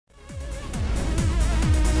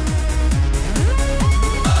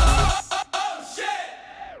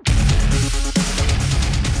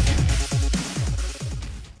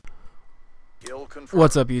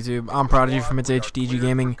What's up, YouTube? I'm Prodigy from lttle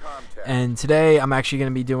Gaming, and today I'm actually going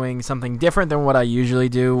to be doing something different than what I usually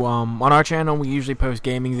do. On our channel, we usually post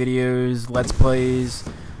gaming videos, let's plays.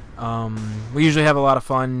 We usually have a lot of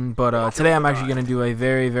fun, but today I'm actually going to do a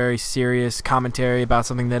very, very serious commentary about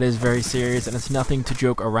something that is very serious, and it's nothing to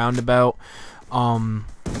joke around about.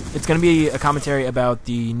 It's going to be a commentary about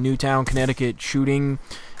the Newtown, Connecticut shooting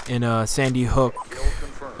in Sandy Hook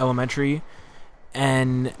Elementary,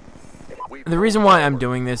 and the reason why I'm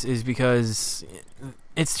doing this is because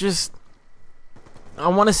it's just, I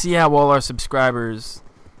want to see how all our subscribers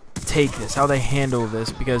take this, how they handle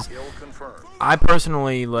this, because I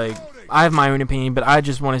personally, I have my own opinion, but I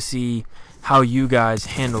just want to see how you guys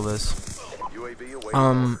handle this.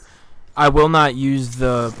 I will not use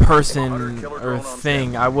the person or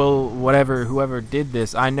thing. I will, whoever did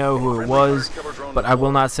this, I know who it was, but I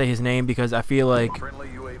will not say his name because I feel like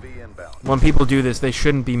when people do this, they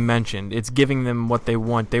shouldn't be mentioned. It's giving them what they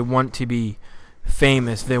want. They want to be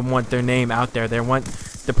famous. They want their name out there. They want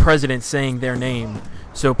the president saying their name.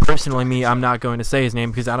 So personally, me, I'm not going to say his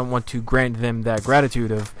name because I don't want to grant them that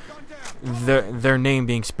gratitude of their name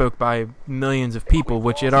being spoke by millions of people,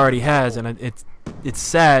 which it already has. And it's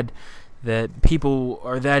sad that people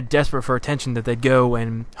are that desperate for attention that they go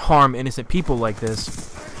and harm innocent people like this.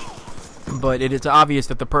 But it is obvious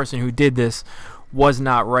that the person who did this was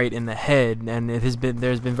not right in the head, and there's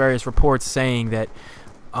been various reports saying that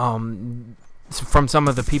from some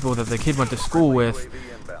of the people that the kid went to school with,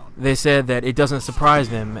 they said that it doesn't surprise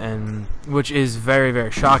them, and which is very,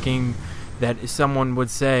 very shocking that someone would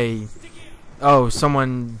say, oh,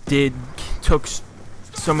 someone took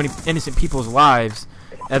so many innocent people's lives.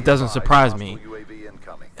 That doesn't surprise me.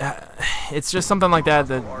 It's just something like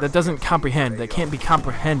that doesn't comprehend, that can't be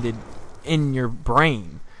comprehended in your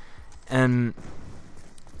brain. And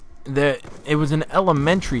it was an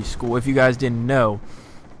elementary school, if you guys didn't know.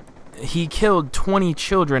 He killed 20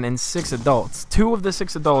 children and 6 adults. 2 of the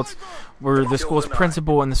 6 adults were the school's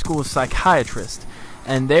principal and the school's psychiatrist,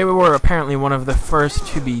 and they were apparently one of the first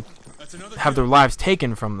to have their lives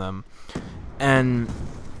taken from them. And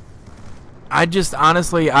I just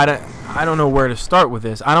honestly, I don't know where to start with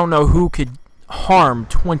this. I don't know who could harm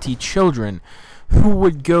 20 children. Who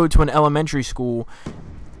would go to an elementary school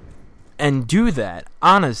and do that?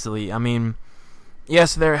 Honestly, I mean,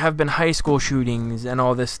 yes, there have been high school shootings and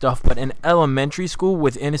all this stuff, but an elementary school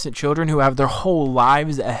with innocent children who have their whole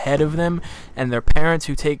lives ahead of them, and their parents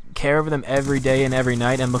who take care of them every day and every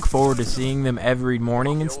night and look forward to seeing them every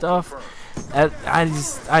morning and stuff.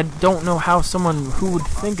 I don't know how someone who would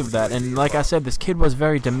think of that. And like I said, this kid was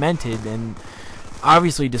very demented and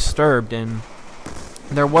obviously disturbed, and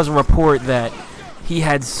there was a report that he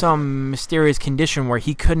had some mysterious condition where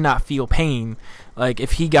he could not feel pain. Like,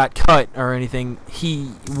 if he got cut or anything,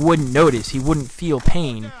 he wouldn't notice. He wouldn't feel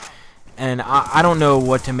pain. And I don't know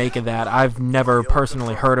what to make of that. I've never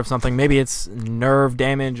personally heard of something. Maybe it's nerve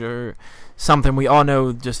damage or something. We all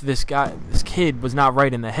know just this kid was not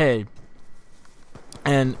right in the head.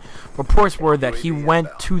 And reports were that he went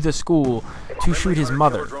to the school to shoot his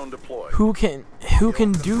mother. Who can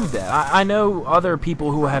do that? I know other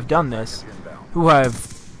people who have done this, who have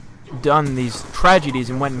done these tragedies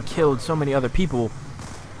and went and killed so many other people.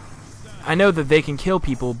 I know that they can kill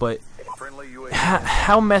people, but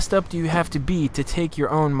how messed up do you have to be to take your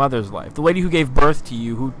own mother's life? The lady who gave birth to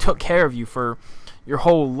you, who took care of you for your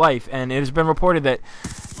whole life. And it has been reported that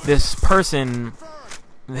this person,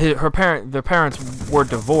 their parents were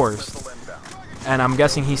divorced, and I'm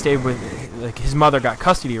guessing he stayed with, his mother got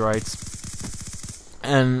custody rights.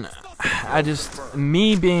 And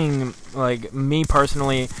me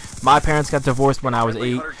personally, my parents got divorced when I was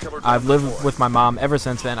 8. I've lived with my mom ever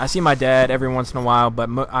since then. I see my dad every once in a while, but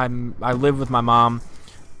I live with my mom.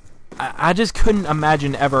 I just couldn't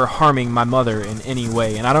imagine ever harming my mother in any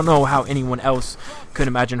way, and I don't know how anyone else could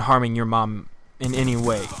imagine harming your mom in any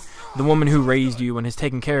way. The woman who raised you and has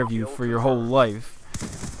taken care of you for your whole life.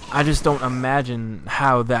 I just don't imagine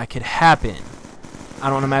how that could happen. I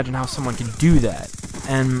don't imagine how someone could do that.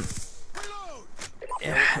 And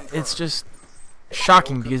it's just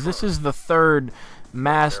shocking because this is the 3rd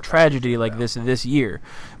mass tragedy like this year.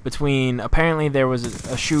 Between, apparently there was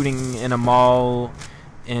a shooting in a mall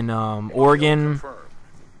in Oregon,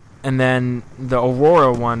 and then the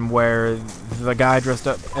Aurora one where the guy dressed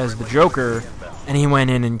up as the Joker and he went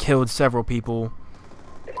in and killed several people.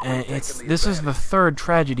 And this is the 3rd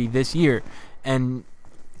tragedy this year. And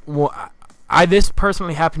this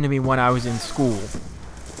personally happened to me when I was in school.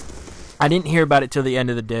 I didn't hear about it till the end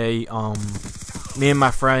of the day. Me and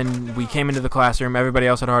my friend, we came into the classroom. Everybody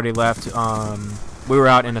else had already left. We were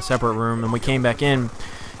out in a separate room, and we came back in,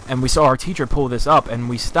 and we saw our teacher pull this up, and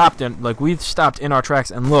we stopped in our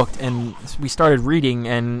tracks and looked, and we started reading,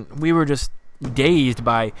 and we were just dazed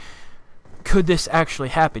by, could this actually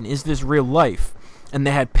happen? Is this real life? And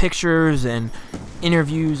they had pictures and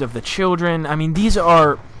interviews of the children. I mean, these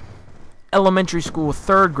are elementary school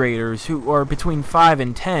third graders who are between 5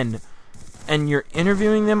 and 10, and you're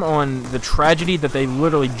interviewing them on the tragedy that they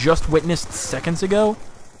literally just witnessed seconds ago.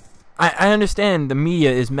 I understand the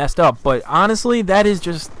media is messed up, but honestly,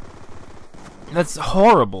 that's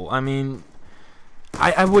horrible. I mean,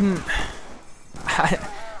 I wouldn't,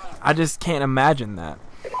 I just can't imagine that.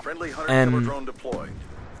 And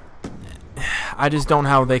I just don't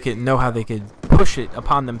know how they could push it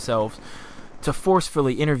upon themselves to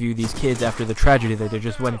forcefully interview these kids after the tragedy that they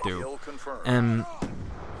just went through. And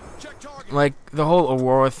like the whole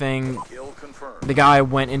Aurora thing, the guy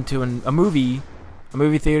went into a movie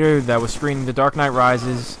theater that was screening The Dark Knight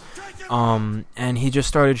Rises, and he just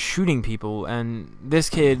started shooting people. And this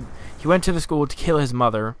kid, he went to the school to kill his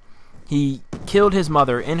mother. He killed his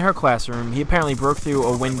mother in her classroom. He apparently broke through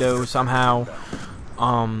a window somehow.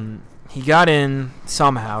 He got in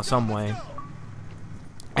somehow, some way,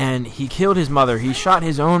 and he killed his mother. He shot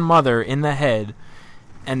his own mother in the head,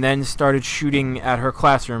 and then started shooting at her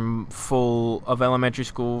classroom full of elementary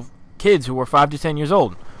school kids who were 5 to 10 years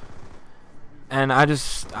old. And I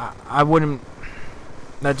just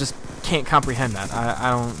can't comprehend that.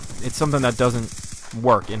 I don't. It's something that doesn't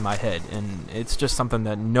work in my head, and it's just something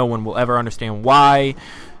that no one will ever understand why.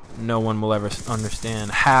 No one will ever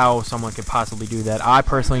understand how someone could possibly do that. I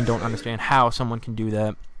personally don't understand how someone can do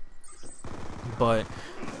that. But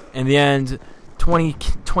in the end, 20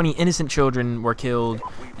 innocent children were killed,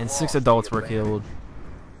 and 6 adults were killed.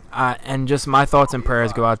 And just my thoughts and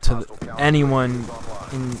prayers go out to anyone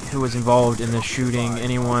who was involved in this shooting,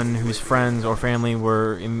 anyone whose friends or family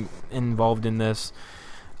were involved in this.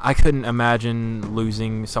 I couldn't imagine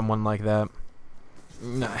losing someone like that.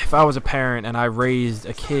 If I was a parent and I raised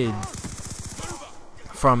a kid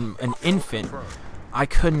from an infant, I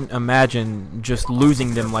couldn't imagine just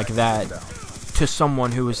losing them like that to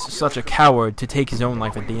someone who was such a coward to take his own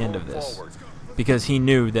life at the end of this, because he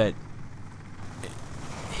knew that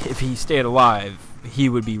if he stayed alive, he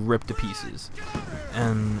would be ripped to pieces.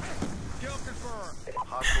 And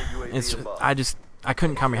I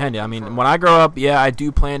couldn't comprehend it. I mean, when I grow up, yeah, I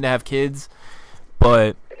do plan to have kids,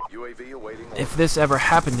 but if this ever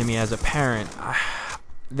happened to me as a parent,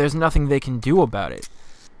 there's nothing they can do about it.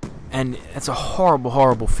 And it's a horrible,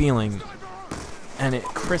 horrible feeling. And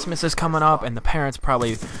Christmas is coming up, and the parents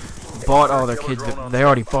probably bought all their kids, they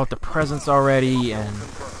already bought the presents already, and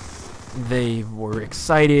they were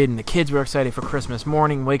excited, and the kids were excited for Christmas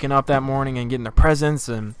morning, waking up that morning and getting their presents,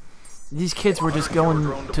 and these kids were just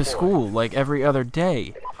going to school like every other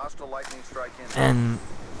day, and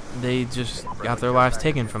they just got their lives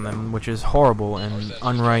taken from them, which is horrible and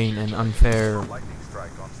unright and unfair,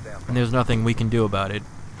 and there's nothing we can do about it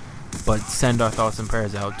but send our thoughts and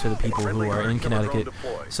prayers out to the people who are in Connecticut.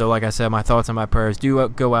 So like I said, my thoughts and my prayers do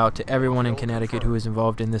go out to everyone in Connecticut who is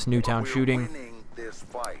involved in this Newtown shooting.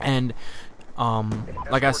 And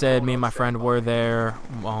like I said, me and my friend were there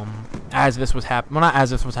as this was happening. Well, not as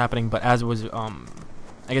this was happening, but as it was, I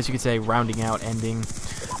guess you could say, rounding out, ending.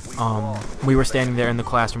 We were standing there in the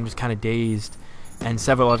classroom just kind of dazed, and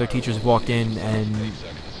several other teachers walked in, and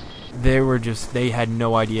they had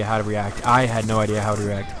no idea how to react. I had no idea how to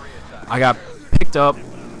react. I got picked up.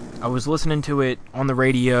 I was listening to it on the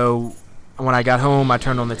radio. When I got home, I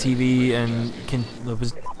turned on the TV and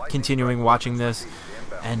was continuing watching this.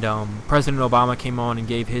 And President Obama came on and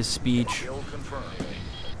gave his speech.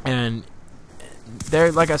 And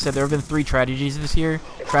like I said, there have been 3 tragedies this year.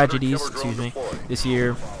 This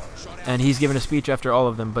year. And he's given a speech after all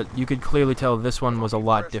of them, but you could clearly tell this one was a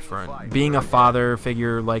lot different. Being a father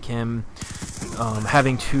figure like him,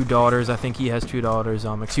 having 2 daughters, I think he has 2 daughters,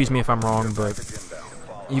 excuse me if I'm wrong, but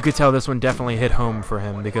you could tell this one definitely hit home for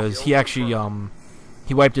him, because he actually,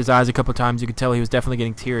 he wiped his eyes a couple times. You could tell he was definitely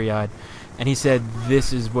getting teary-eyed, and he said,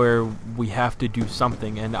 this is where we have to do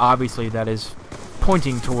something, and obviously that is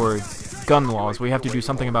pointing towards gun laws. We have to do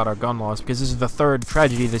something about our gun laws, because this is the 3rd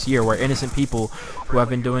tragedy this year where innocent people who have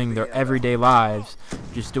been doing their everyday lives,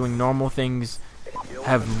 just doing normal things,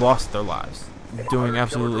 have lost their lives, doing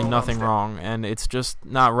absolutely nothing wrong, and it's just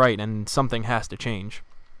not right, and something has to change.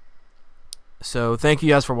 So thank you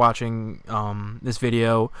guys for watching this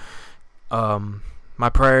video. My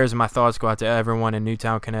prayers and my thoughts go out to everyone in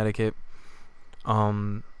Newtown, Connecticut.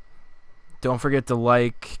 Don't forget to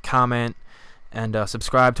like, comment, and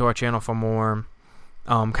subscribe to our channel for more.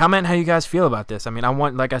 Comment how you guys feel about this. I mean,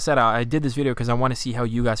 like I said, I did this video because I want to see how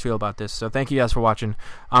you guys feel about this. So thank you guys for watching.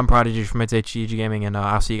 I'm PRoDiGYY from lttle Gaming, and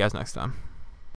I'll see you guys next time.